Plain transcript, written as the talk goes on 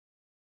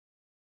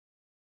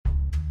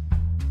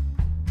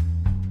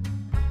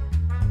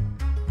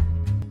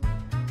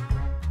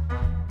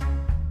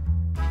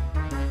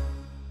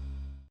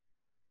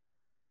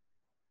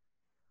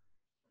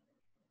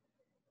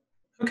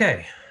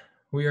Okay,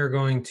 we are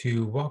going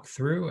to walk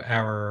through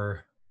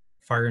our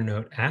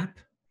FireNote app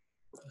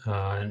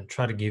and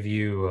try to give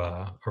you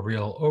a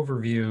real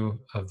overview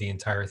of the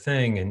entire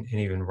thing and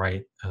even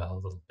write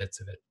little bits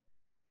of it.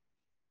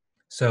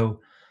 So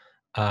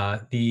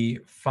the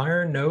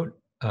FireNote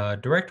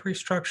directory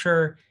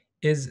structure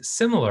is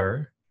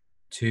similar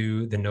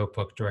to the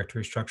notebook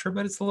directory structure,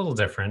 but it's a little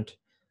different.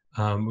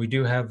 We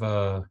do have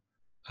a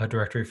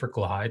directory for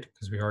Glide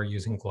because we are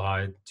using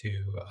Glide to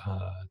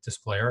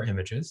display our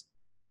images.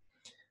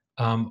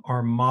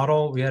 Our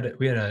model, we had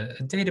a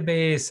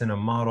database and a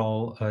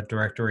model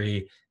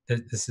directory.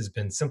 That this has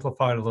been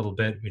simplified a little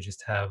bit. We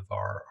just have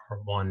our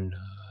one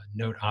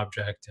node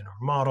object in our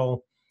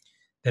model.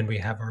 Then we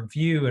have our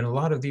view, and a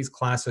lot of these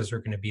classes are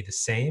going to be the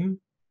same.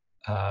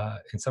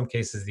 In some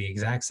cases, the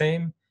exact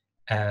same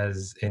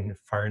as in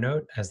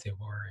FireNote as they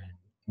were in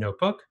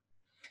Notebook.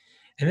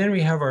 And then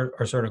we have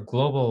our sort of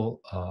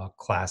global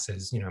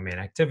classes, main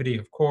activity,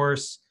 of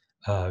course,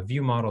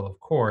 view model, of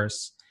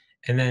course,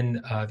 and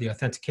then the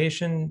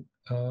authentication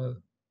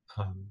um,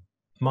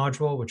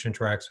 module, which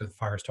interacts with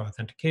Firestore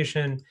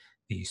authentication,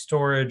 the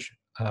storage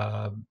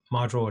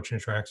module, which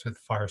interacts with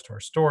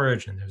Firestore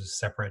storage, and there's a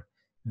separate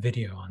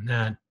video on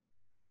that.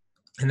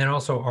 And then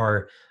also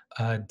our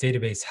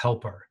database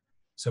helper.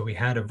 So we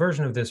had a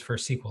version of this for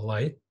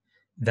SQLite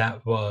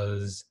that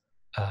was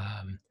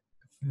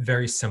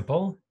very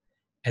simple,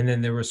 and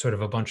then there was sort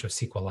of a bunch of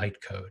SQLite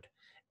code.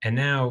 And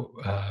now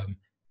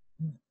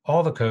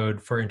all the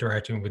code for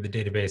interacting with the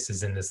database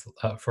is in this,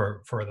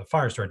 for the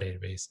Firestore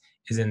database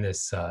is in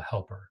this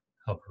helper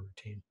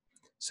routine.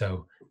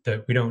 So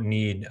that we don't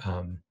need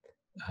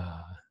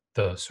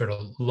the sort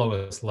of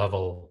lowest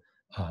level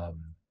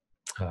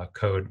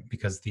code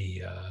because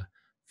the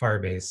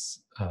Firebase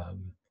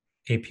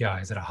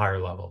API is at a higher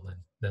level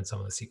than some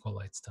of the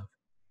SQLite stuff.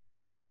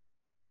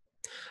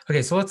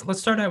 Okay, so let's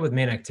start out with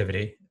main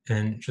activity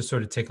and just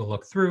sort of take a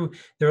look through.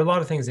 There are a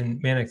lot of things in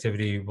main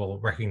activity we'll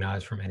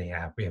recognize from any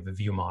app. We have a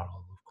view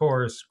model, of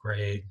course,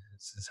 great.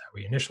 This is how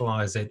we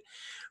initialize it.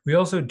 We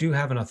also do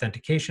have an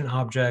authentication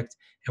object,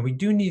 and we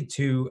do need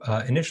to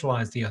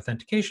initialize the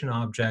authentication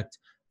object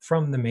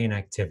from the main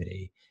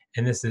activity.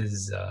 And this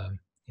is,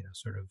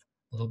 sort of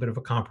a little bit of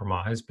a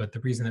compromise, but the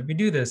reason that we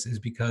do this is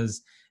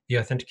because the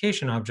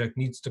authentication object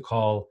needs to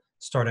call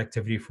start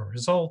activity for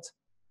result.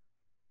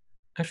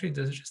 Actually,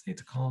 does it just need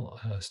to call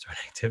start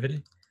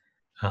activity?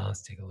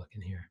 Let's take a look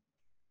in here.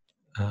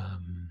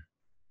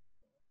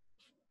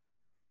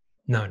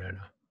 No.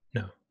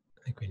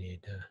 I think we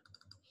need.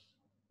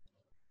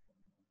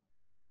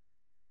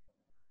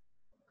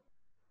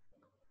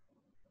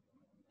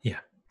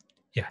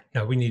 Yeah.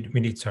 No, we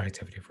need start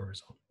activity for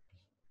result.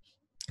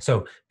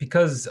 So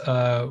because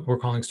we're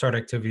calling start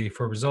activity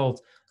for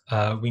result,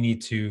 we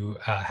need to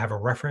have a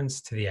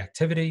reference to the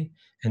activity,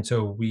 and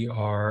so we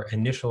are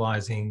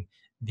initializing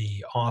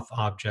the auth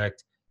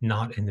object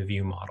not in the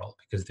view model,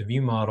 because the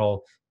view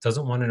model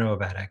doesn't want to know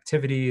about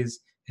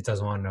activities. It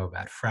doesn't want to know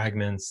about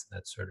fragments.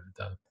 That's sort of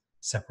the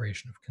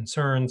separation of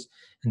concerns.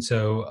 And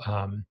so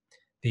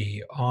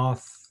the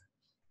auth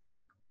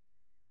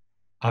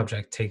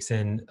object takes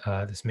in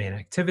this main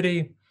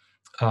activity.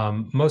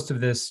 Most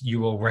of this you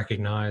will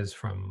recognize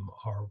from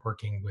our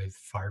working with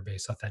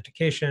Firebase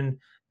authentication.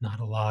 Not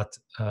a lot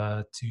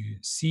to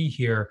see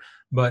here,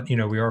 but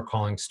we are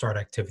calling start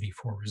activity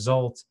for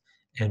result,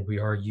 and we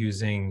are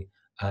using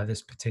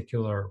this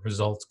particular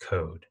result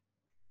code.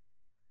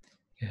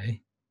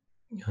 Okay,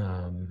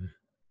 and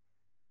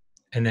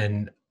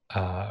then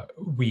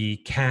we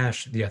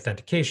cache the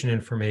authentication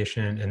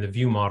information, and the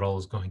view model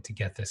is going to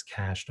get this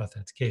cached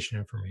authentication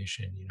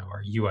information,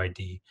 our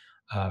UID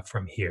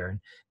from here.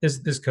 And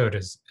this code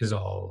is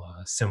all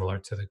similar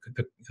to the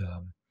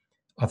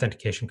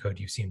authentication code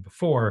you've seen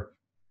before.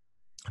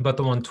 But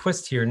the one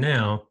twist here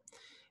now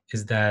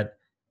is that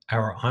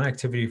our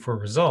onActivity for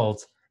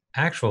result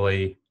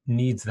actually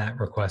needs that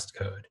request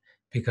code,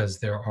 because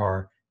there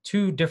are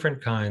two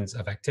different kinds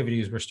of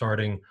activities we're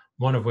starting,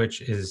 one of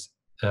which is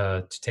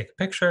to take a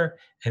picture,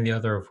 and the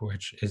other of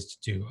which is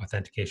to do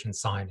authentication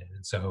sign-in.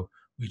 And so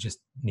we just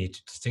need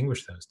to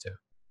distinguish those two.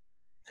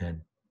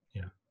 And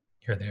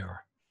here they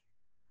are.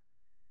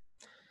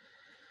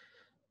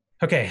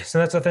 Okay, so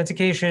that's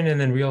authentication, and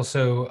then we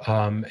also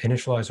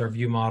initialize our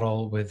view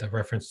model with a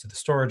reference to the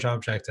storage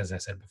object. As I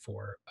said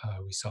before,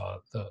 we saw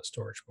the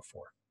storage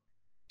before.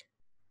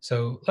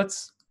 So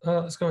let's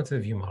go into the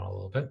view model a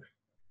little bit.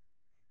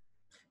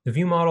 The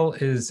view model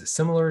is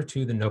similar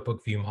to the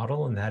notebook view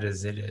model, and that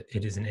is it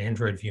is an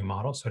Android view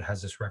model. So it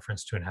has this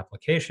reference to an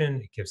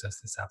application. It gives us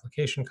this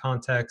application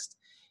context.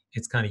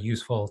 It's kind of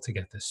useful to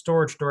get the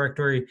storage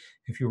directory.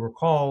 If you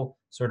recall,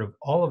 sort of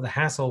all of the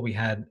hassle we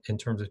had in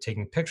terms of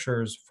taking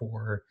pictures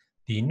for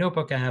the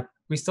notebook app,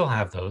 we still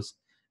have those.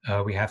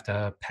 We have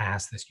to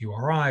pass this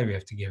URI. We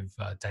have to give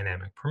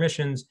dynamic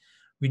permissions.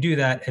 We do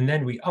that, and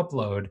then we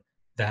upload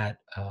that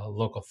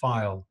local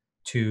file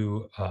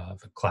to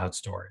the cloud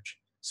storage.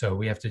 So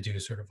we have to do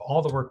sort of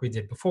all the work we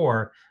did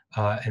before,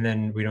 and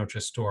then we don't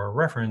just store a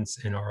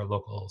reference in our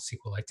local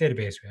SQLite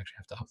database. We actually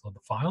have to upload the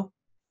file.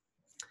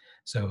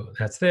 So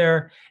that's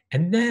there.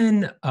 And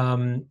then,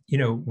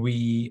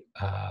 we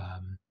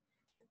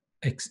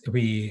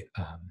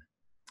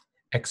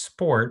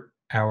export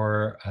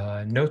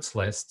our notes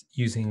list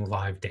using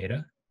live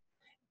data.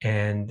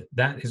 And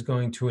that is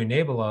going to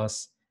enable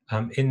us,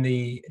 in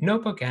the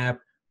Notebook app,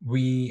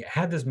 we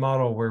had this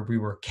model where we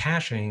were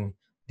caching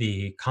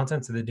the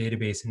contents of the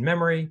database in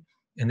memory.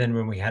 And then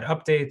when we had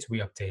updates, we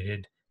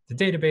updated the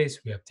database,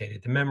 we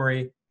updated the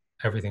memory,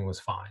 everything was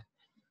fine.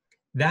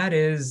 That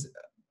is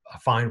a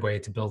fine way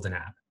to build an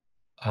app.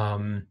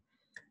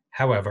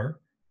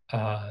 However,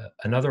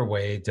 another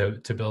way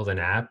to build an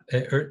app,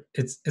 or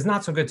it's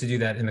not so good to do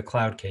that in the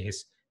cloud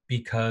case,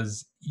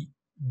 because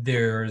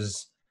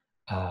there's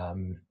a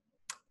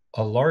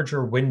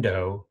larger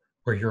window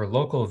where your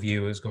local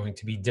view is going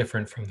to be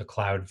different from the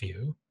cloud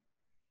view.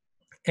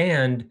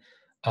 And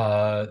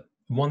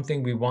one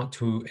thing we want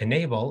to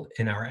enable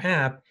in our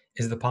app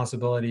is the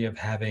possibility of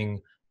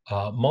having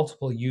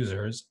multiple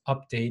users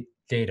update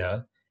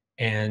data,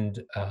 and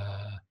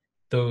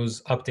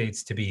those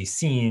updates to be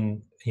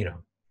seen,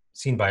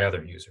 seen by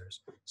other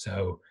users.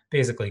 So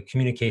basically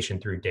communication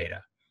through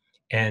data.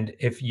 And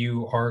if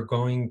you are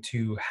going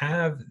to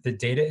have the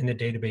data in the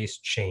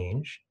database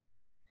change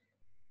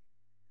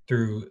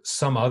through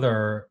some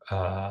other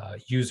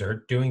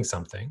user doing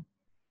something,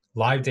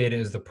 live data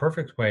is the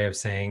perfect way of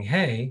saying,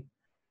 hey,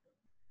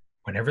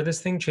 whenever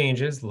this thing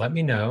changes, let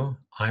me know.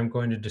 I'm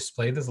going to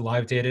display this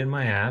live data in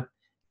my app.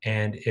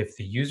 And if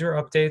the user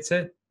updates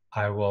it,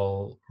 I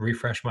will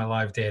refresh my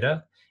live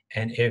data.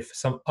 And if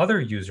some other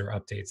user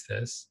updates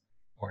this,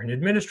 or an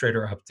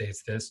administrator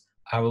updates this,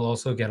 I will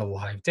also get a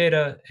live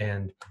data,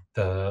 and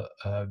the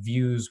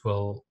views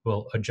will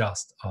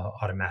adjust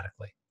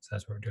automatically. So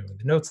that's what we're doing with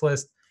the notes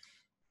list.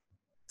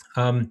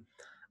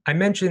 I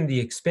mentioned the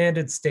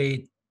expanded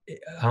state.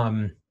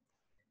 I'll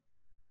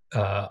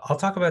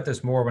talk about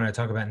this more when I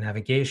talk about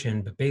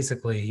navigation, but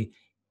basically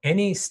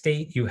any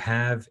state you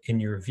have in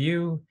your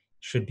view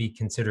should be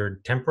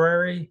considered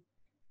temporary,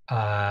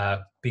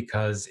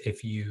 because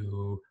if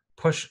you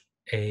push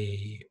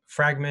a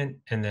fragment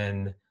and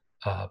then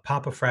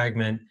pop a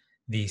fragment,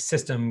 the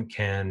system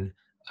can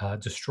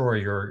destroy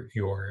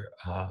your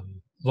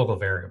local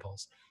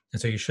variables.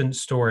 And so you shouldn't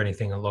store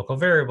anything in local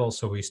variables,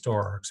 so we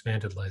store our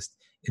expanded list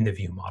in the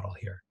view model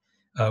here.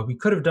 We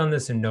could have done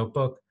this in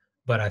Notebook,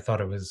 but I thought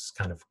it was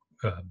kind of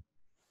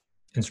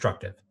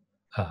instructive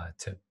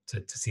to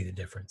see the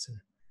difference. And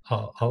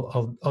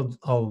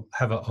I'll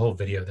have a whole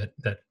video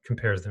that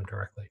compares them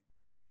directly.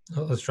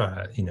 Let's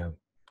try to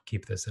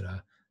keep this at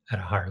a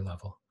higher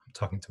level. I'm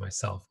talking to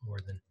myself more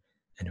than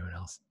anyone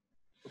else.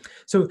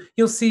 So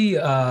you'll see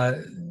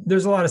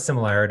there's a lot of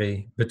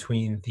similarity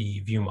between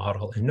the view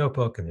model in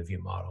Notebook and the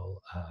view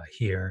model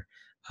here.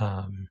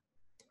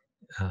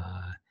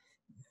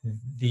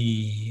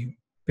 The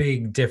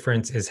big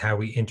difference is how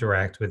we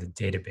interact with a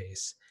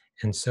database.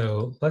 And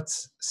so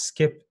let's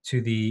skip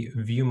to the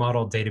view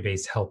model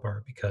database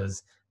helper,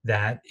 because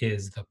that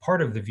is the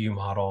part of the view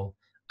model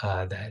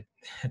that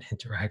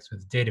interacts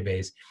with the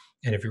database.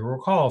 And if you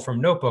recall from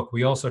Notebook,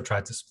 we also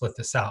tried to split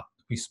this out.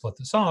 We split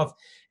this off,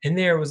 and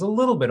there was a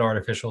little bit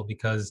artificial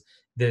because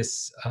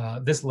this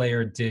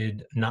layer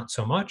did not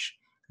so much.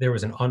 There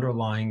was an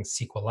underlying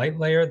SQLite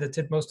layer that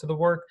did most of the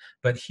work,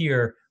 but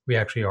here we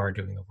actually are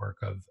doing the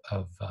work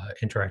of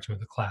interacting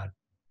with the cloud.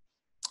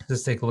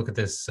 Let's take a look at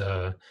this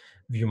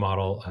view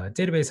model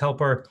database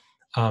helper.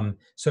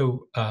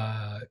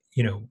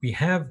 We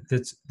have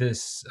this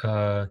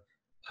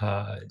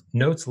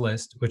notes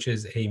list, which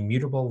is a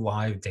mutable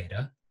live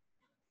data,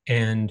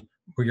 and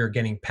we are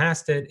getting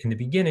past it in the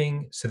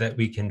beginning so that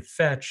we can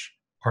fetch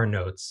our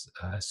notes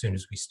as soon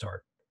as we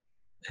start.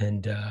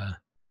 And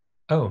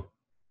oh,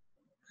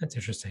 that's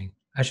interesting.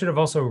 I should have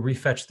also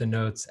refetched the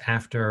notes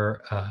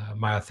after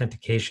my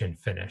authentication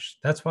finished.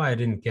 That's why I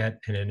didn't get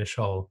an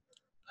initial.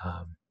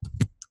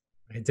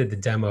 I did the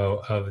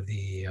demo of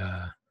the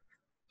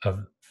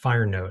of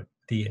FireNote.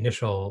 The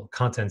initial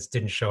contents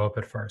didn't show up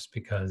at first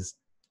because,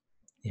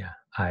 yeah,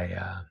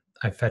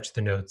 I fetched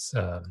the notes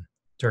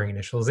during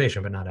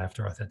initialization, but not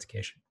after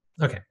authentication.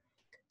 Okay,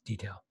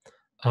 detail.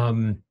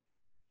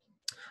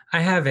 I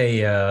have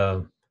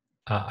a.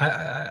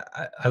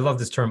 I love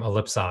this term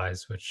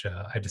ellipsize, which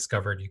I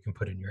discovered you can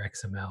put in your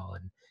XML,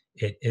 and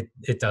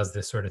it does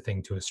this sort of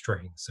thing to a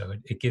string. So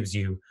it gives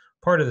you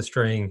part of the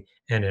string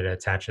and it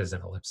attaches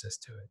an ellipsis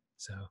to it.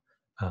 So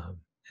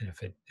and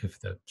if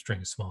the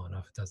string is small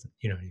enough,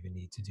 you don't even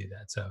need to do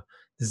that. So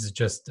this is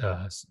just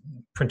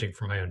printing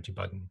for my own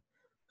debugging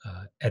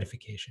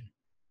edification.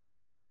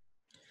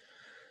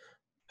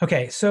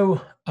 Okay,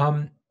 so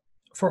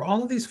for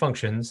all of these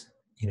functions,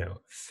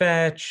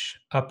 fetch,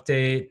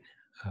 update,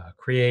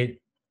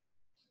 create,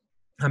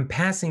 I'm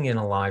passing in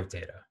a live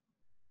data,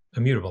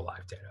 a mutable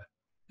live data.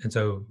 And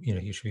so,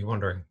 you should be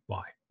wondering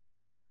why.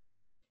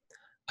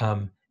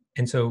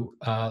 And so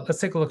let's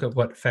take a look at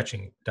what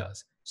fetching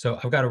does. So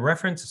I've got a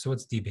reference, so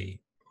it's DB.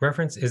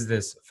 Reference is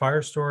this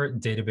Firestore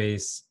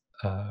database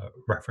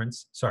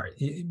reference.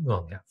 Sorry,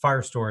 well, yeah,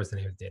 Firestore is the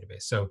name of the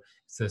database. So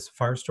it's this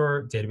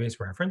Firestore database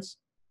reference.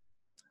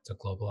 It's a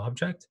global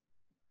object.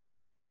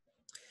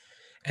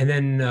 And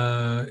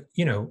then,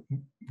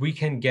 we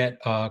can get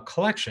a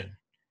collection.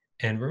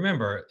 And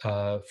remember,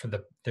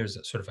 there's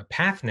a sort of a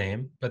path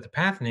name, but the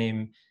path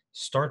name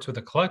starts with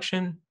a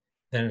collection,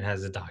 then it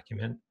has a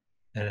document,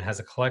 then it has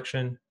a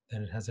collection,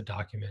 then it has a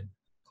document,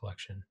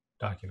 collection,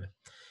 document.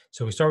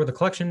 So we start with the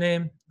collection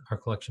name. Our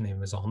collection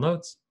name is all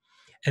notes.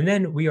 And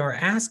then we are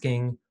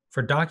asking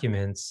for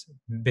documents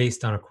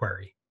based on a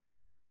query.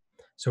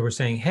 So we're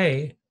saying,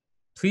 hey,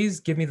 please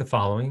give me the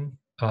following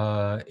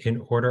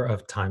in order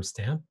of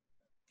timestamp.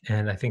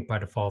 And I think by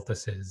default,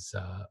 this is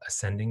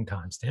ascending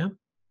timestamp.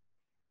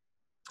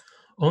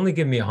 Only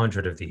give me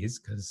 100 of these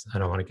because I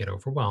don't want to get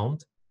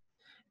overwhelmed.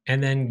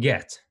 And then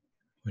get,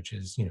 which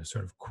is,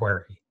 sort of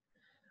query.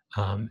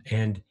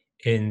 And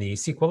in the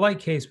SQLite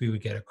case, we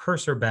would get a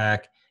cursor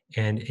back.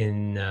 And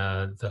in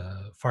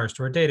the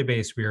Firestore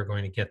database, we are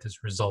going to get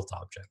this result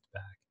object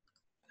back.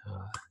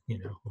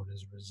 What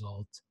is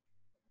result?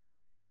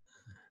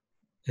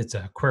 It's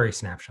a query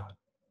snapshot.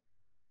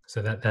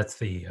 So that's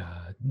the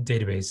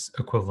database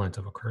equivalent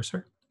of a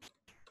cursor.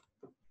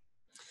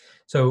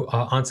 So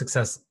on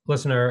success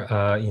listener,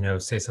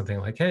 say something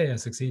like, hey, I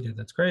succeeded,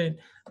 that's great.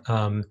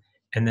 And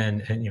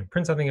then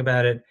print something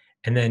about it.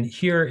 And then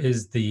here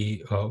is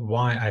the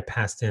why I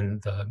passed in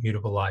the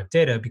mutable live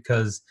data,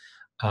 because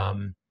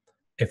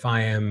if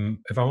I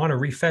want to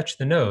refetch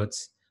the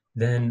notes,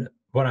 then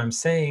what I'm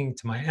saying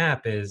to my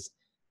app is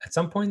at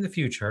some point in the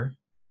future,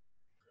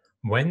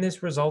 when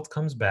this result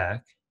comes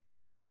back,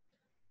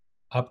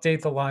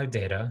 update the live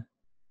data.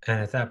 And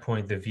at that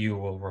point, the view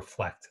will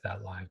reflect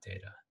that live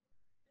data.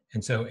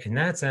 And so in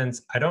that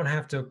sense, I don't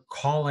have to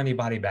call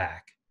anybody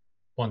back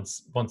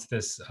once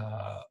this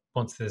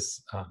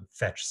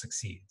fetch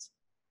succeeds.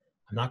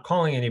 I'm not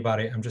calling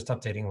anybody. I'm just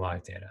updating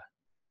live data.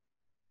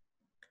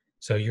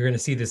 So you're going to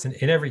see this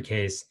in every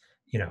case.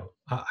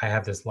 I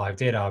have this live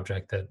data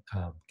object that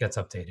gets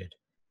updated,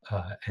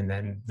 and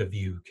then the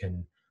view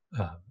can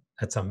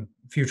at some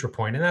future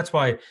point. And that's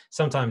why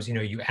sometimes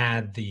you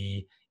add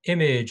the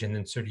image and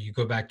then sort of you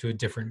go back to a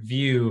different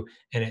view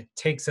and it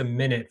takes a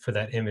minute for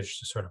that image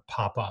to sort of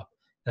pop up.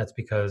 That's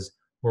because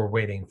we're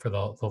waiting for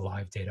the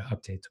live data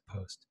update to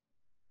post.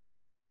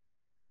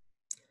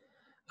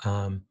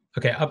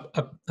 Okay,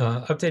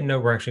 update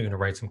note, we're actually going to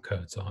write some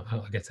code. So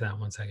I'll get to that in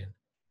 1 second.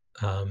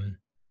 And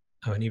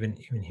even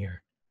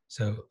here.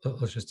 So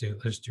let's just do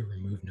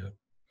remove note.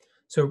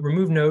 So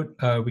remove note,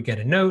 we get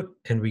a note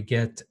and we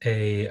get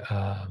we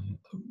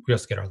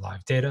also get our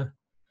live data.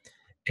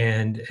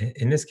 And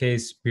in this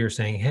case, we are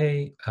saying,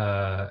 hey,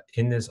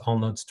 in this all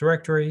notes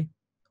directory,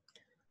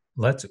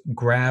 let's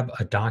grab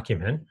a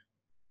document.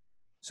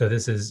 So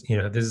this is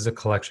a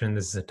collection,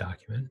 this is a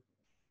document.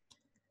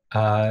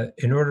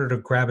 In order to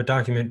grab a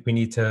document, we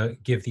need to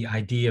give the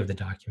ID of the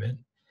document.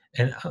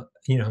 And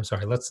I'm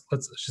sorry, let's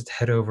just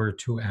head over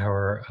to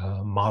our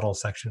model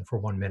section for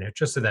 1 minute,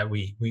 just so that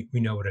we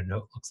know what a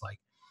note looks like.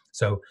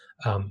 So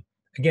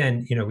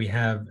again, we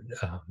have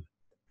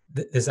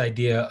this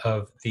idea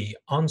of the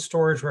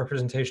on-storage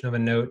representation of a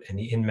note and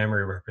the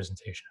in-memory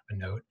representation of a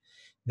note.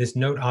 This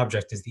note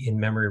object is the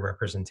in-memory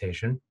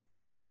representation.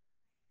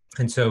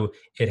 And so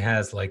it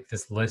has like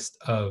this list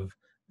of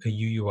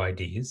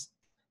UUIDs.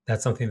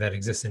 That's something that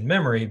exists in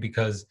memory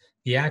because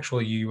the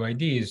actual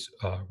UUIDs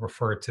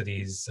refer to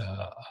these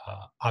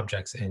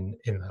objects in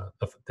the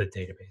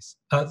database,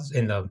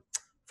 in the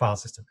file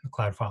system, the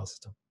cloud file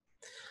system.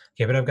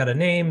 Okay, but I've got a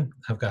name,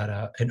 I've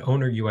got an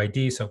owner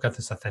UID, so I've got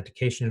this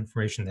authentication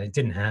information that I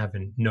didn't have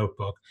in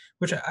Notebook,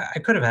 which I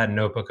could have had in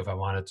Notebook if I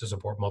wanted to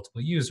support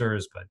multiple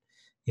users, but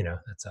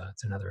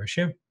that's another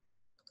issue.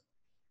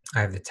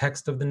 I have the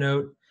text of the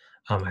note.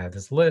 I have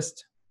this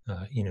list,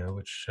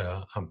 which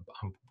I'm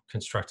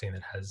constructing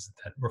that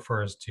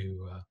refers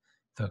to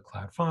the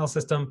cloud file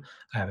system.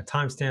 I have a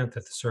timestamp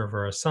that the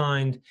server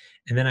assigned,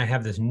 and then I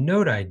have this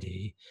node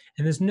ID,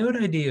 and this node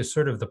ID is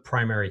sort of the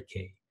primary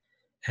key.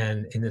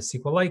 And in the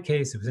SQLite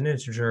case, it was an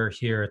integer.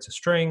 Here, it's a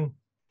string.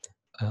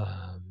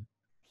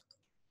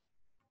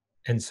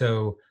 And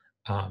so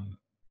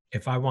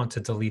if I want to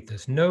delete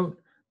this note,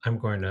 I'm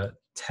going to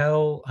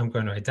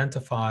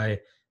identify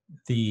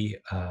the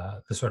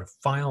sort of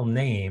file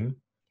name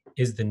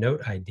is the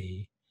note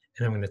ID,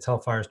 and I'm going to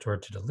tell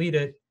Firestore to delete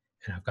it.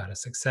 And I've got a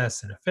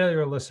success and a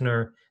failure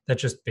listener that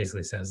just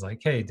basically says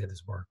like, hey, did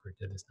this work or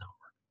did this not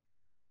work?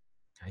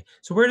 Okay.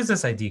 So where does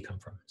this ID come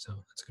from? So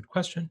that's a good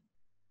question.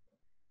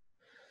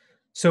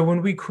 So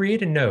when we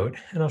create a note,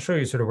 and I'll show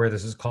you sort of where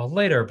this is called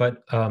later,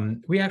 but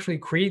we actually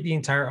create the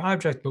entire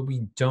object, but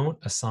we don't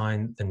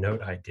assign the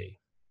note ID.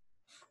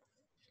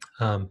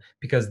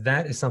 Because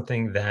that is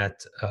something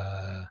that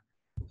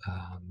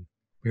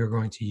we are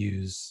going to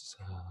use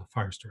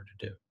Firestore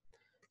to do.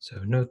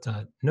 So note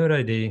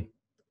ID.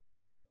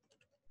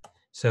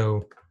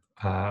 So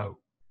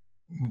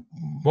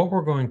what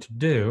we're going to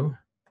do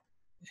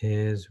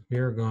is we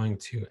are going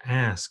to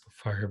ask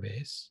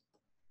Firebase.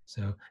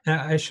 So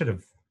I should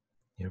have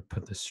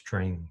put the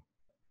string,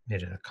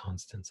 made it a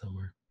constant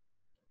somewhere.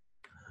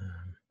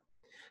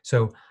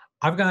 So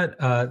I've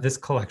got this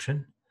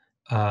collection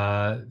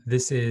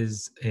This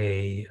is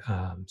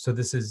so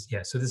this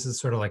is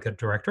sort of like a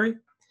directory.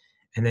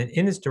 And then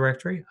in this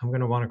directory, I'm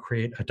going to want to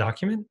create a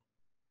document,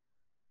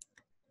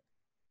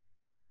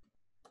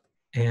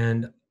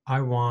 and I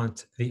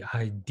want the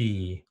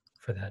ID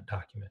for that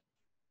document.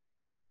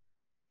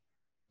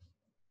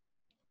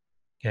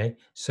 Okay,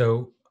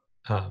 so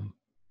um,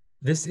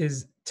 this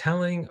is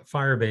telling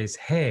Firebase,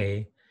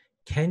 hey,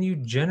 can you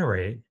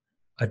generate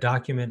a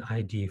document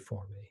ID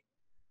for me?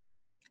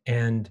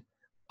 And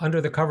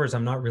under the covers,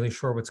 I'm not really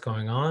sure what's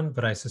going on,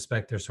 but I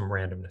suspect there's some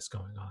randomness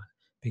going on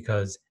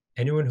because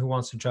anyone who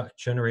wants to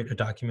generate a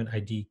document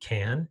ID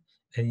can,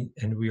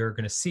 and we are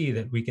going to see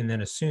that we can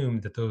then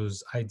assume that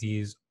those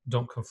IDs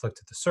don't conflict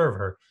at the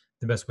server.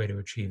 The best way to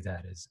achieve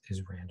that is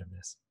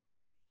randomness,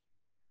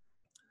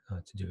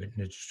 to do it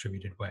in a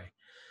distributed way.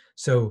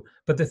 So,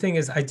 but the thing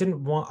is, I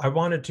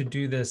wanted to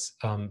do this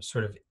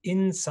sort of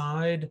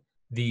inside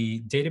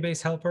the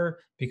database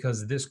helper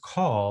because this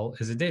call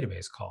is a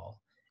database call.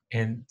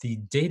 And the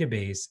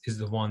database is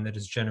the one that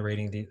is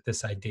generating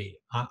this ID.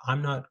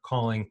 I'm not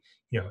calling,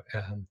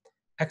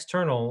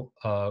 external,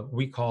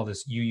 we call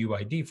this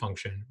UUID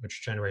function,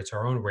 which generates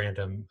our own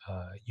random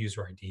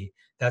user ID.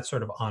 That's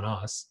sort of on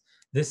us.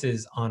 This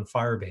is on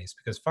Firebase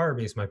because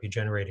Firebase might be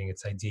generating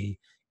its ID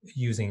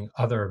using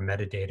other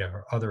metadata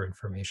or other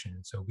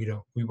information. So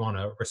we want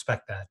to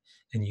respect that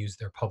and use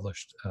their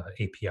published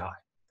API,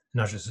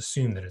 not just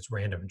assume that it's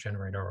random and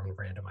generate our own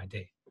random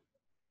ID.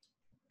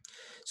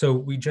 So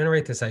we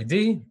generate this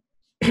ID,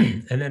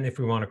 and then if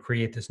we want to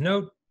create this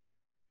note,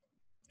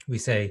 we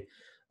say,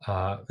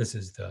 this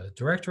is the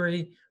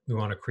directory. We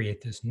want to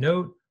create this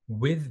note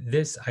with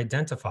this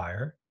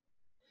identifier.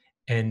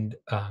 And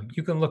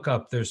you can look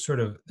up, there's sort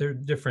of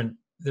an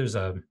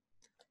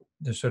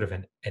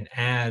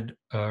add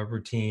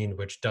routine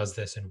which does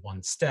this in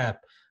one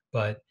step,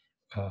 but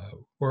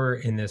we're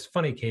in this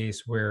funny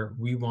case where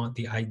we want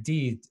the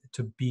ID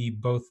to be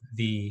both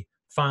the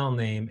file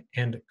name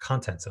and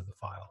contents of the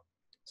file.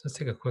 So let's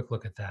take a quick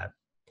look at that.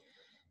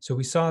 So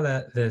we saw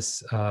that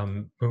this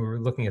when we were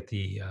looking at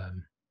the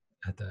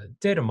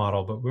data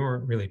model, but we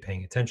weren't really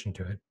paying attention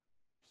to it.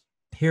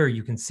 Here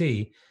you can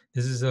see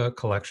this is a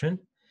collection,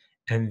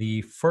 and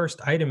the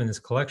first item in this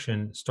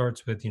collection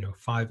starts with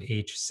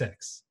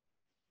 5H6.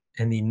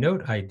 And the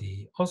note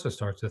ID also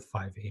starts with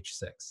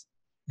 5H6.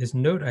 This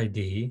note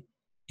ID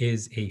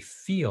is a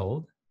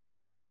field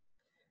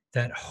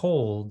that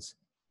holds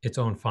its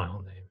own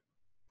file name.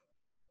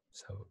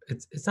 So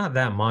it's not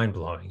that mind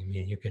blowing. I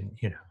mean, you can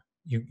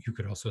you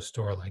could also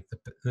store like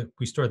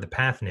we stored the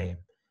path name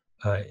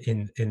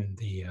in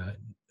the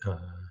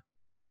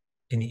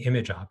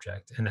image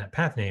object, and that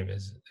path name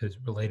is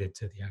related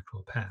to the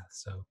actual path.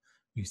 So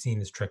you've seen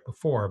this trick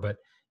before, but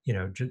you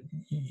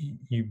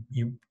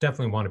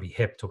definitely want to be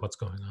hip to what's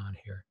going on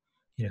here.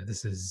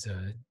 This is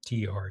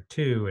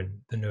DR2, and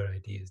the node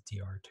ID is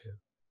DR2.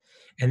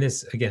 And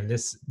this again,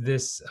 this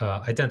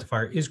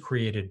identifier is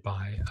created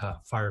by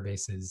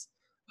Firebase's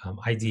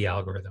ID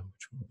algorithm,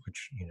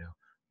 which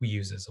we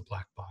use as a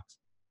black box.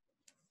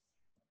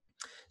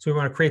 So we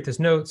want to create this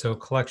note. So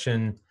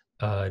collection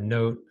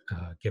note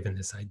given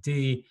this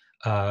ID,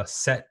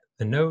 set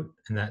the note,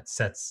 and that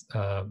sets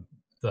all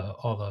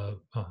the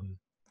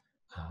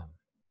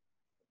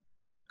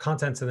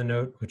contents of the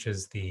note, which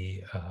is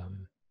the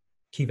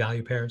key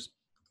value pairs.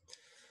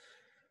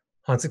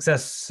 On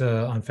success,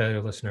 on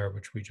failure listener,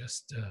 which we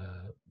just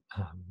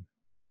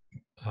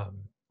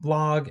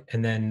log,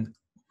 and then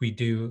we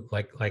do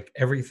like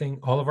everything,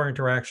 all of our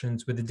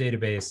interactions with the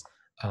database.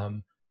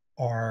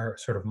 Our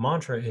sort of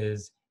mantra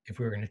is, if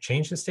we're going to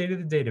change the state of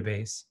the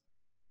database,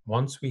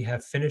 once we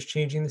have finished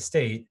changing the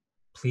state,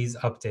 please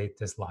update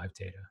this live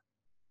data.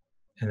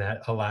 And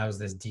that allows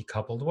this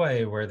decoupled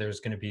way where there's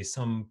going to be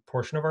some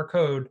portion of our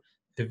code,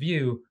 the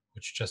view,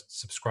 which just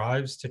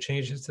subscribes to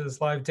changes to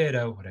this live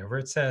data, whatever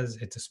it says,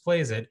 it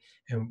displays it,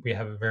 and we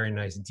have a very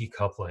nice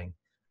decoupling.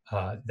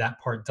 That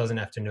part doesn't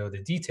have to know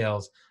the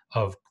details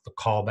of the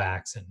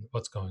callbacks and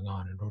what's going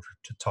on in order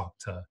to talk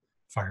to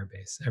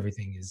Firebase.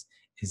 Everything is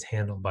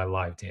handled by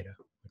live data,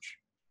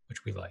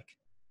 which we like.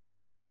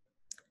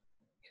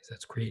 Okay, so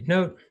let's create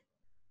note,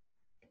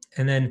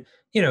 and then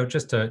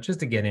just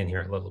to get in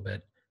here a little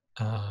bit.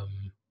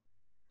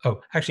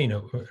 Oh, actually,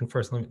 no. And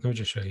first, let me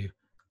just show you.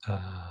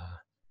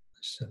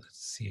 So let's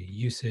see a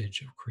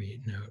usage of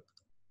create note.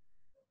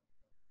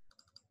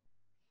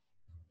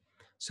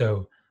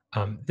 So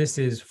this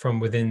is from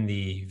within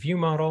the view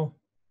model,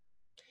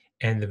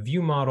 and the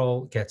view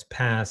model gets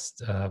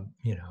passed,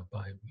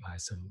 by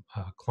some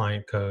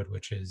client code,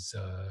 which is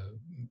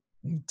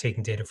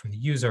taking data from the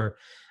user,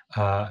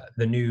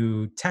 the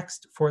new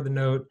text for the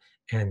note,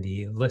 and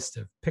the list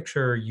of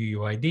picture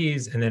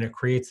UUIDs, and then it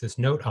creates this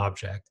note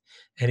object,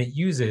 and it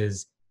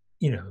uses,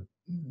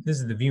 this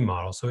is the view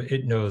model, so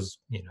it knows,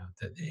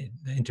 the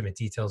intimate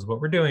details of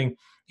what we're doing.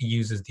 It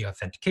uses the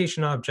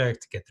authentication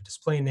object to get the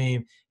display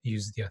name. It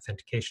uses the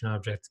authentication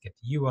object to get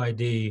the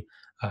UID.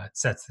 It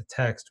sets the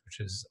text, which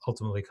is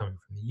ultimately coming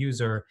from the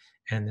user,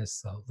 and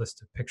this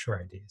list of picture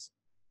IDs.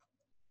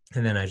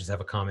 And then I just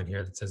have a comment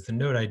here that says the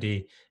node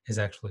ID is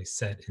actually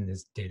set in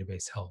this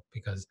database help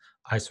because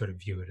I sort of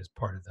view it as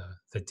part of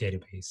the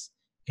database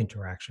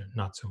interaction,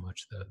 not so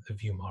much the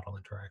view model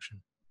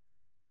interaction.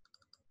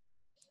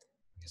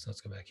 Okay, so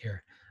let's go back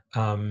here.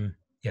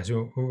 Yeah,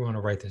 so we want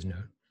to write this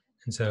note.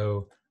 And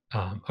so,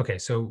 okay,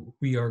 so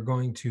we are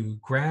going to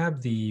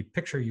grab the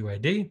picture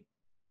UID.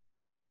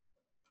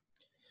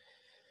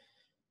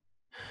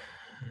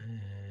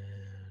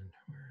 And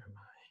where am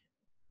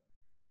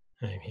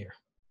I? I'm here.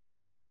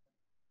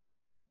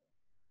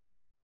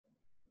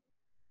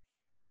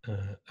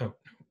 Oh,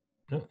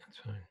 no, that's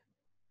fine.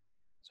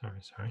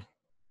 Sorry.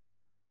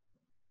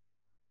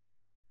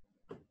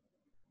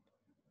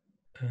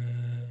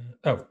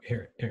 Oh,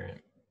 here I am.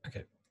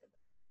 Okay.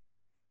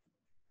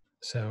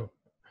 So,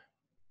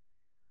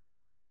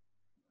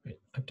 wait,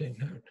 update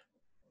note.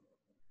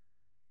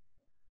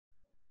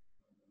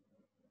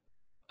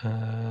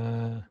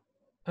 Oh,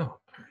 I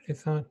already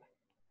thought.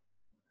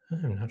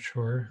 I'm not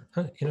sure.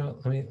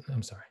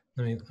 I'm sorry.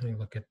 Let me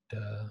look at.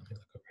 Let me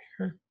look over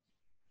here.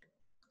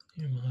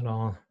 View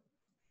model.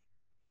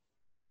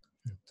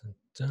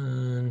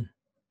 Done.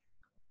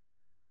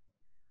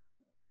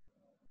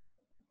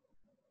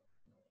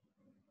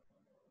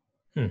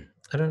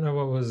 I don't know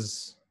what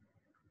was.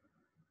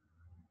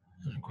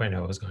 I don't quite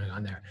know what was going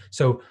on there.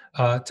 So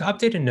to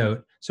update a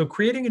note, so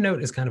creating a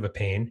note is kind of a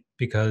pain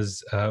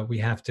because we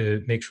have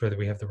to make sure that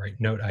we have the right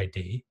note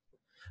ID.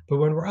 But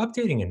when we're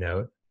updating a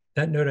note,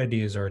 that note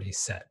ID is already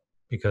set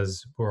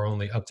because we're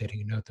only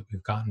updating a note that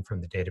we've gotten from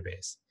the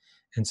database.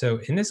 And so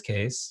in this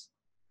case,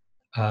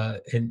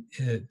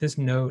 this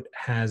note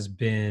has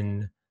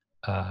been,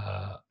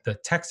 the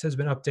text has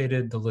been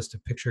updated, the list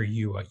of picture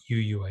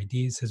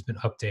UUIDs has been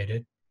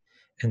updated.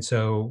 And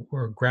so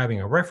we're grabbing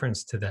a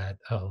reference to that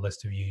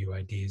list of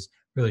UUIDs,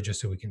 really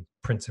just so we can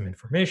print some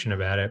information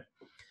about it.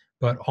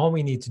 But all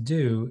we need to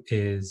do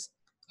is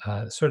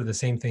sort of the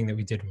same thing that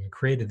we did when we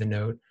created the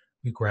note.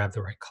 We grab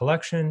the right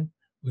collection,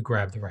 we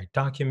grab the right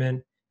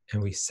document,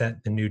 and we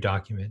set the new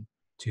document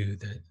to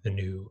the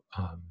new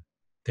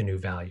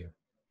value,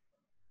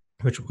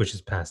 which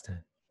is passed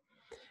in.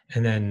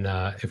 And then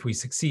if we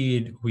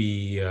succeed,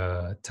 we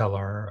tell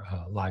our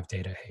live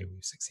data, hey,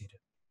 we've succeeded.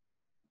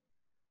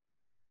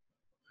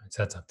 Right,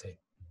 so that's update.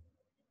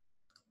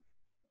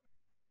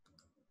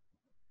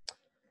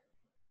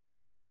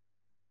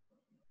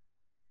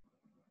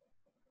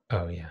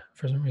 Oh yeah,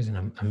 for some reason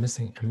I'm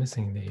missing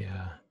the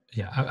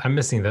I'm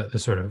missing the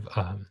sort of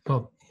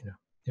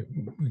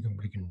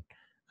we can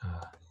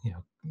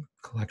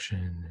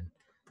collection and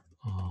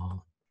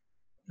all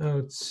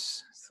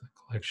notes, it's the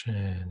collection,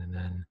 and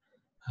then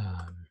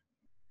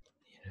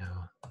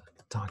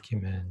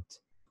document,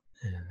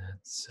 and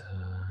that's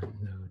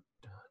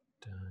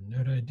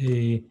node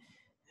ID,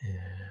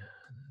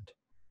 and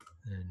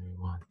then we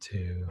want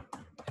to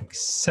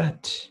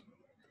set,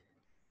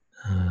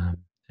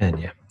 and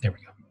yeah, there we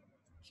go.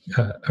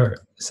 Or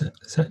is it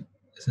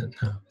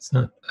no, it's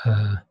not.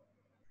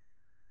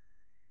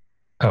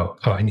 Oh,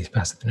 I need to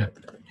pass it the note.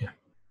 Yeah,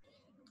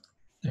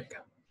 there you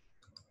go.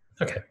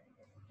 Okay,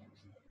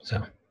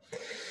 so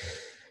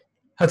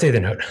I'll take the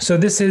note. So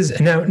this is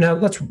now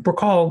let's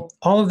recall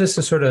all of this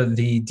is sort of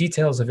the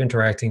details of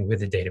interacting with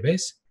the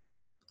database.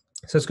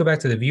 So let's go back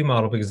to the view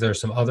model because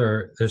there's a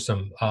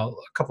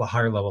couple of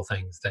higher level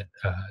things that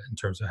in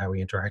terms of how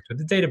we interact with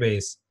the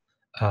database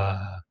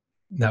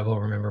that we'll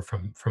remember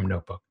from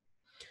Notebook.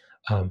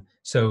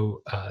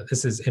 So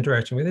this is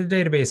interaction with the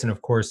database, and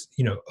of course,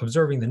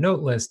 observing the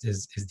note list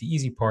is the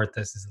easy part.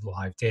 This is the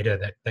live data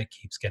that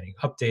keeps getting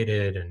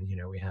updated, and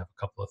we have a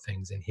couple of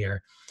things in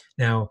here.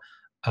 Now,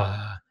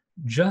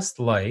 just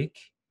like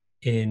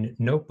in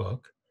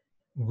Notebook,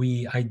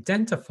 we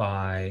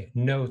identify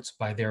notes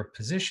by their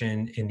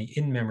position in the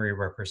in-memory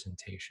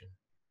representation.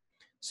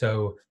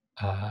 So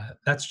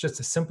that's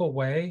just a simple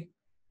way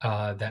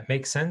that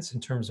makes sense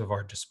in terms of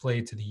our display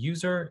to the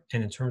user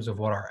and in terms of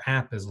what our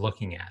app is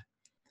looking at.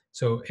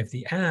 So if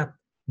the app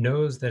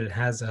knows that it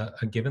has a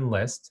given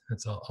list,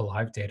 it's a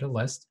live data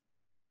list,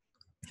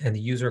 and the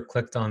user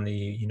clicked on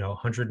the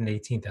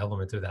 118th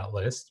element of that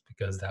list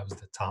because that was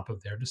the top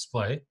of their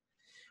display,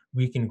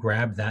 we can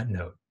grab that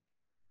note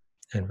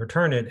and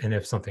return it. And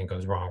if something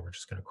goes wrong, we're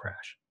just going to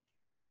crash.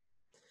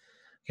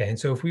 Okay, and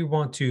so if we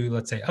want to,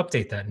 let's say,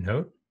 update that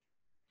note,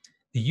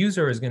 the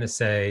user is going to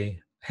say,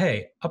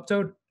 hey,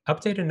 update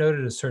a note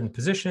at a certain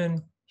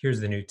position. Here's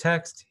the new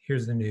text.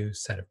 Here's the new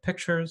set of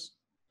pictures.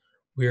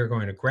 We are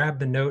going to grab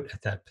the note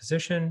at that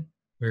position.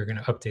 We're going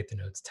to update the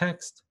note's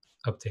text,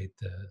 update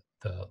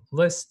the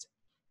list,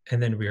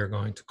 and then we are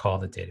going to call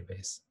the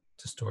database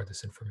to store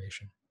this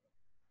information.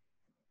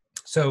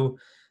 So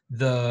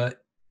the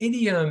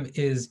idiom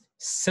is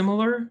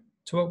similar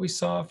to what we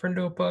saw for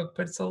Notebook,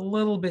 but it's a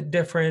little bit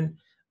different.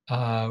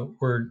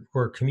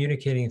 We're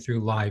communicating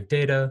through live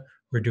data.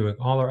 We're doing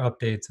all our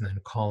updates and then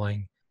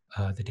calling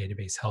the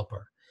database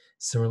helper.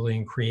 Similarly,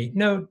 in create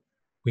note,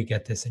 we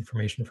get this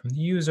information from the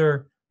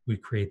user. We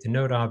create the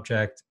note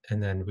object,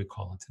 and then we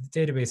call it to the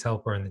database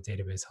helper, and the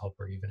database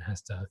helper even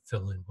has to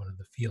fill in one of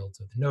the fields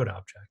of the note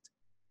object.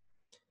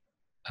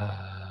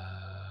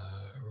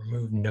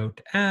 remove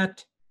note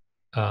at.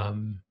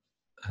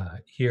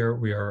 Here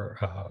we are,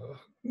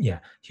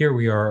 here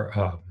we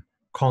are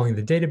calling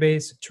the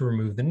database to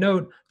remove the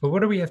note. But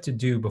what do we have to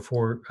do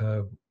before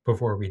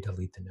we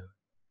delete the note?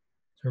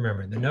 So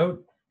remember, the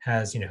note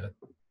has,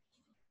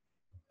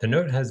 the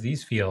note has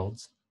these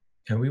fields,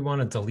 and we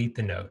want to delete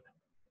the note.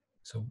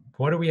 So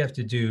what do we have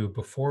to do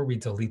before we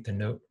delete the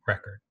note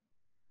record?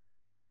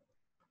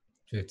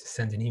 Do we have to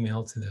send an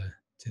email to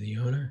the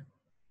owner?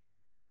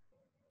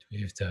 Do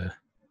we have to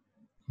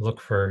look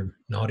for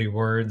naughty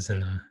words in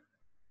the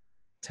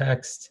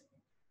text?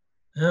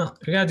 Well,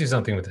 we got to do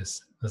something with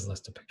this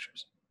list of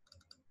pictures.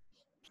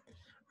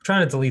 We're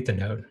trying to delete the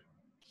note.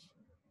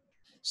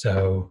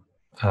 So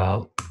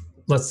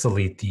let's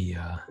delete the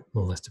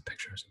list of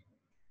pictures.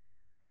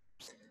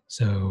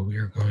 So we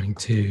are going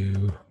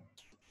to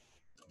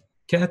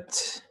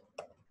get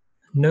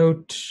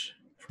note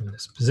from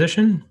this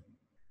position,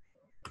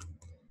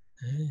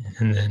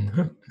 and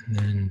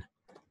then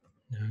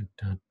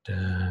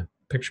note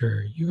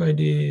picture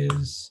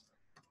UIDs.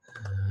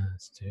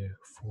 Let's do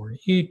for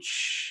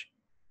each.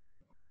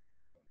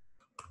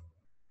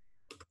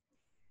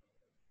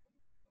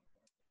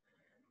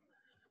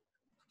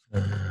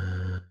 So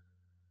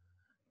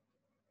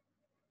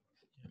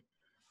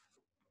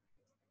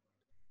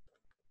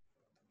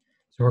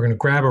we're going to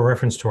grab a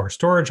reference to our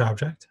storage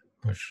object,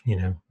 which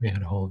we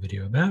had a whole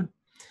video about,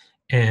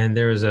 and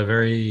there is a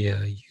very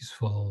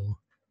useful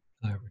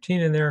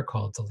routine in there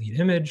called delete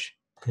image,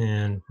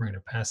 and we're going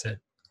to pass it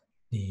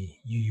the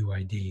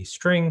UUID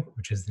string,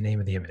 which is the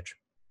name of the image.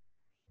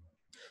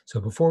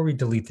 So before we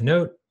delete the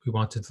note, we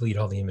want to delete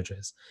all the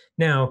images.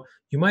 Now,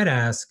 you might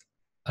ask,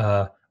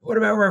 what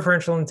about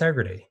referential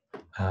integrity?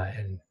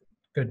 And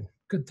good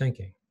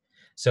thinking.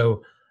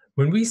 So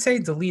when we say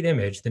delete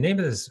image, the name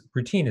of this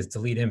routine is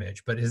delete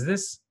image, but is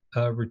this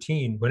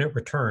routine, when it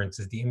returns,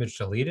 is the image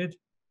deleted?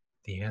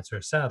 The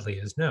answer, sadly,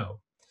 is no.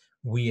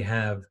 We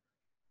have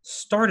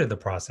started the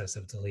process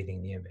of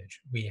deleting the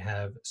image. We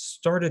have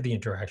started the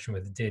interaction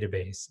with the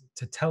database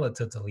to tell it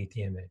to delete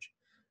the image.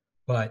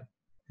 But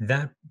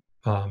that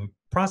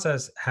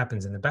process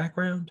happens in the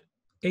background,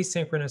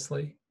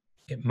 asynchronously.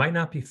 It might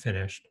not be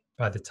finished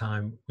by the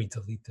time we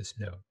delete this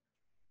node.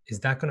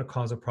 Is that going to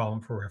cause a problem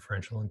for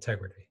referential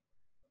integrity?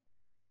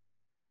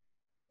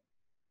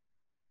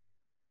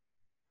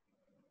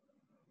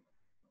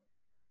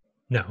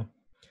 No,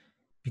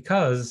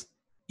 because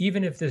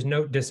even if this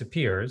note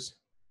disappears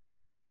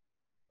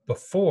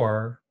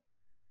before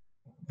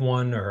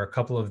one or a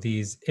couple of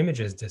these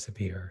images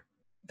disappear,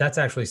 that's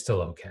actually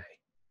still okay.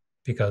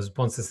 Because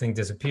once this thing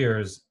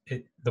disappears,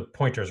 the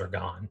pointers are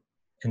gone.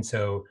 And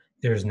so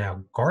there's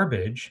now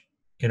garbage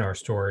in our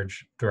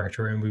storage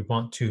directory, and we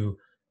want to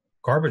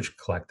garbage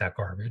collect that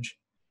garbage,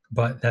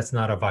 but that's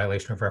not a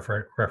violation of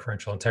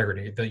referential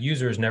integrity. The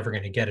user is never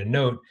going to get a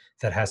note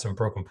that has some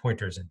broken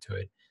pointers into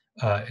it.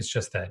 It's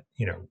just that,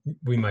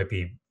 we might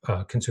be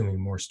consuming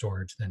more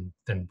storage than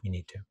we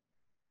need to.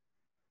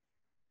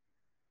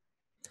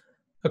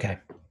 Okay.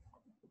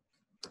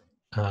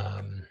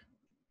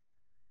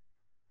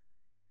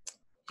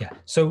 Yeah,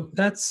 so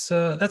that's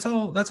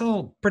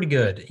all pretty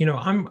good.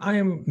 I'm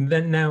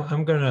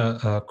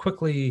gonna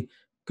quickly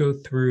go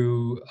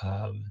through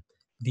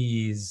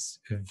these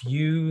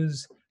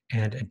views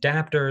and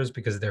adapters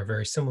because they're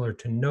very similar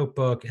to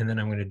Notebook, and then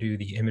I'm going to do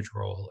the image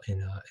role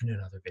in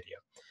another video.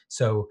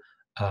 So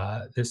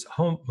this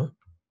home,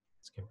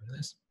 let's get rid of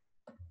this.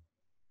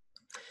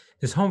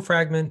 This home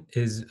fragment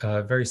is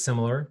very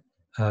similar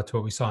to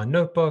what we saw in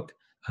Notebook.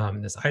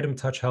 This item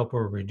touch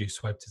helper, reduce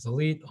swipe to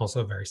delete,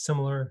 also very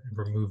similar.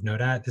 Remove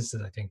note at. This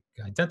is, I think,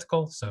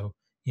 identical. So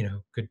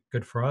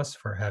good for us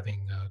for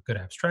having good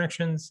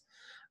abstractions.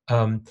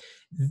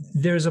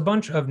 There's a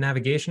bunch of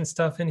navigation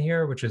stuff in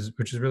here, which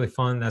is really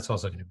fun. That's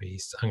also going to be.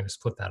 I'm going to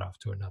split that off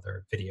to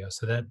another video,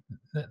 so that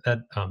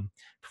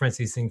prevents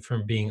these things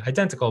from being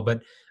identical.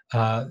 But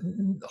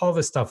all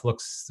this stuff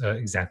looks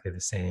exactly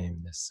the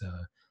same. This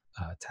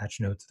attach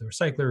note to the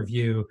recycler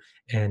view,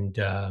 and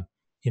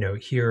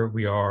here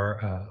we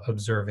are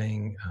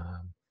observing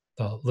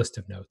the list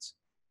of notes,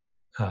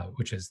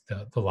 which is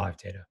the live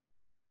data.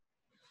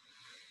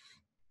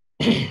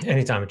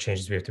 Anytime it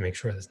changes, we have to make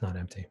sure that's not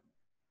empty.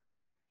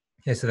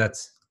 Okay, so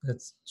that's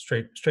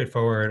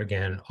straightforward.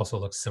 Again, also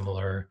looks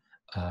similar.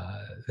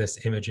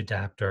 This image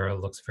adapter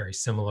looks very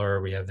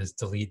similar. We have this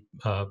delete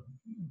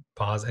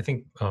pause. I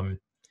think,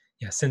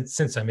 yeah,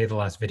 since I made the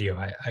last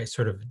video, I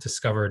sort of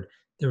discovered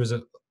there was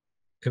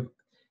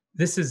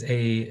this is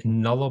a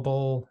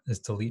nullable, this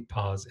delete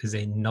pause is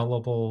a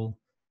nullable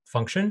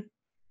function.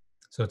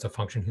 So it's a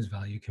function whose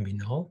value can be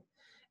null.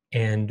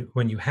 And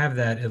when you have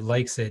that, it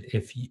likes it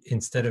if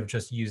instead of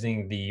just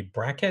using the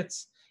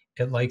brackets,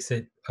 it likes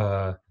it,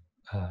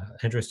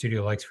 Android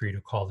Studio likes for you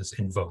to call this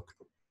invoke.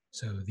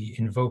 So the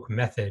invoke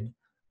method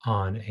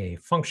on a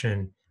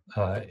function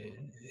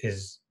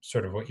is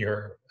sort of what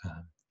you're,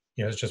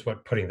 it's just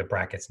what putting the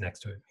brackets next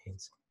to it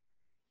means.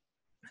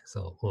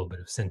 So a little bit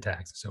of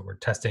syntax. So we're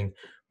testing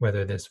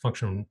whether this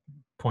function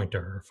pointer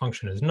or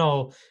function is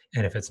null.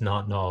 And if it's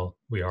not null,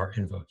 we are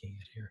invoking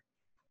it here.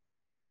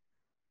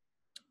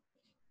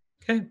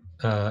 Okay,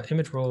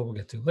 image role we'll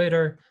get to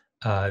later.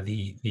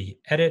 The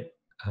edit,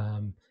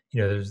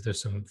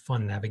 there's some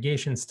fun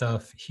navigation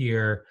stuff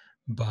here,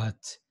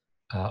 but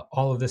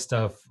all of this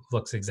stuff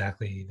looks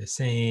exactly the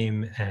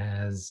same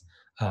as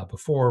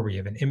before. We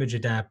have an image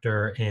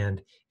adapter,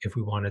 and if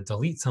we want to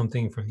delete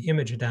something from the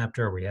image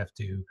adapter, we have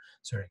to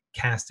sort of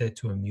cast it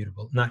to a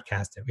mutable, not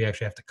cast it, we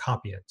actually have to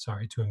copy it,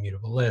 sorry, to a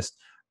mutable list,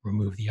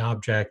 remove the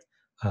object,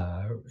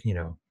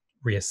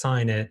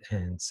 reassign it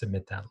and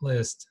submit that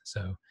list.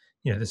 So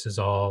this is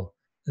all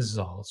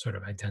sort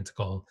of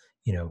identical.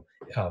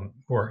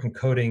 We're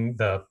encoding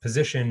the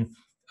position.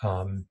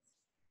 A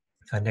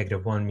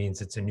 -1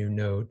 means it's a new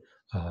node.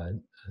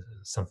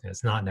 Something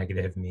that's not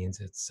negative means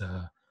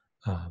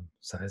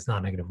so it's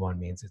not -1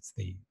 means it's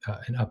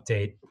an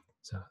update.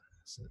 So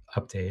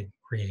update,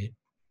 create,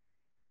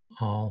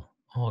 all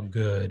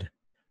good.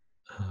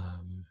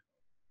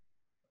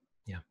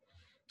 Yeah.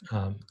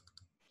 Um,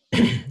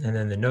 and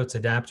then the notes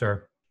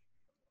adapter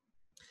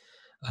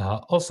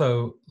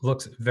also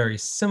looks very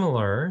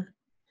similar.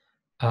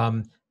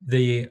 A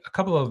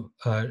couple of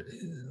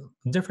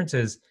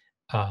differences.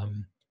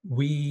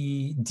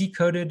 We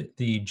decoded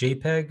the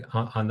JPEG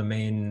on the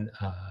main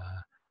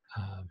uh,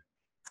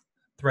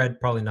 thread,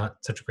 probably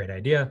not such a great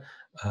idea.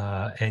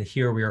 And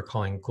here we are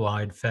calling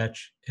glide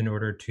fetch in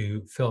order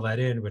to fill that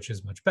in, which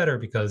is much better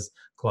because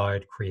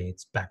glide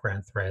creates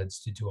background threads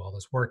to do all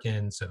this work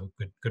in. So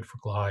good for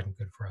glide and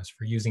good for us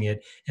for using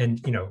it. And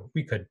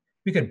we could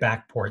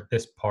backport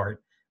this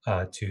part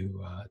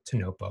to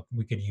Notebook.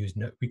 We could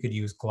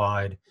use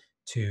glide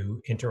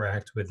to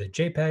interact with the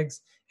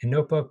JPEGs in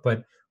Notebook,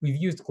 but we've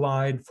used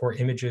glide for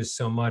images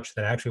so much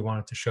that I actually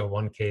wanted to show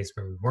one case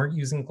where we weren't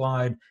using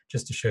glide,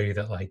 just to show you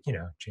that,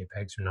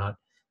 JPEGs are not,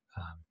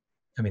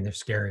 they're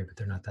scary, but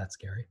they're not that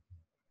scary.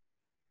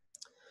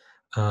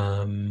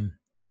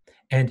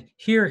 And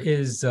here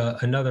is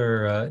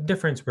another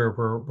difference where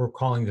we're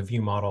calling the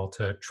view model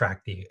to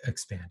track the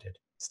expanded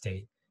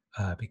state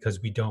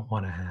because we don't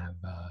want to have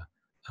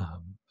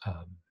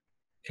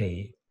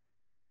a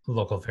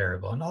local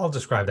variable. And I'll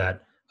describe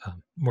that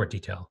more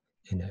detail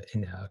in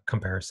the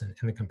comparison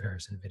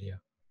video.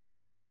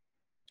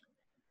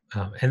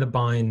 And the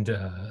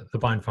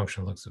bind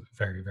function looks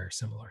very, very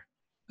similar.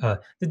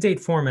 The date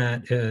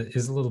format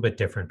is a little bit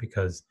different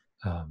because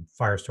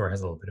Firestore has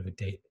a little bit of a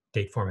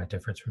date format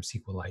difference from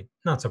SQLite,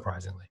 not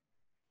surprisingly.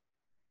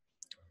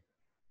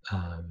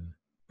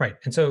 Right,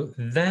 and so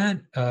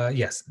that,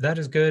 yes, that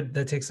is good.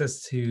 That takes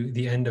us to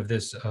the end of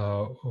this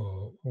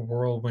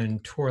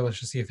whirlwind tour.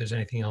 Let's just see if there's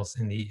anything else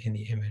in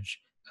the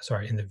image,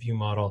 sorry, in the view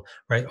model.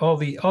 Right, all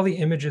the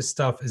images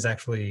stuff is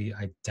actually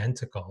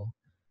identical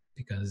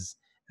because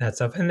that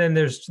stuff. And then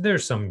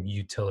there's some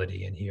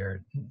utility in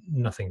here,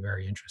 nothing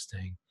very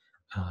interesting.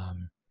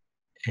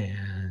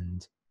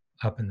 And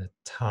up in the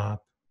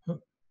top,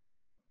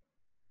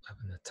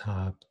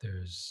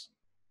 there's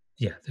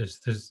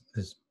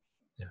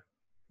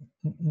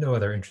no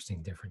other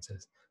interesting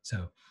differences.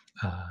 So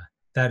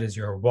that is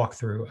your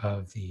walkthrough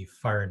of the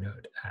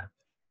FireNote app.